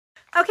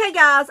Okay,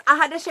 guys, I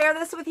had to share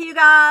this with you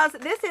guys.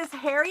 This is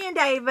Harry and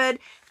David.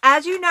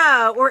 As you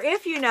know, or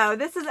if you know,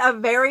 this is a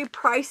very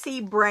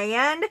pricey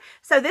brand.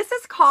 So this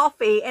is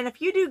coffee, and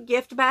if you do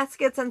gift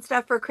baskets and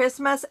stuff for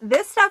Christmas,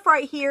 this stuff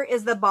right here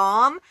is the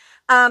bomb.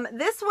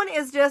 This one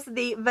is just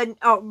the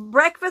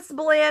breakfast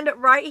blend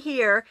right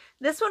here.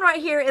 This one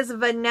right here is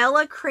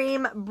vanilla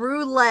cream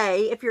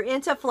brulee. If you're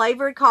into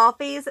flavored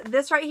coffees,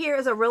 this right here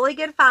is a really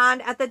good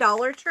find at the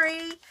Dollar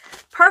Tree.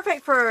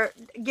 Perfect for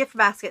gift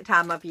basket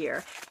time of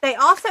year. They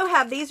also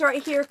have these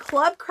right here,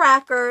 club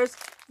crackers.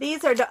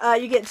 These are,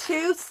 you get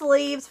 2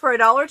 sleeves for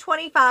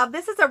 $1.25.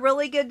 This is a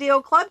really good deal.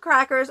 Club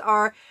crackers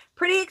are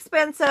pretty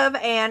expensive,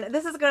 and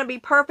this is going to be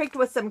perfect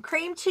with some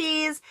cream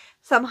cheese,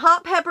 some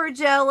hot pepper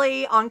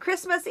jelly on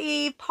Christmas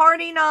Eve,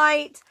 party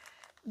night.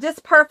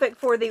 Just perfect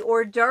for the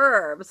hors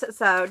d'oeuvres.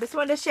 So just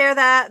wanted to share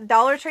that.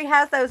 Dollar Tree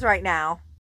has those right now.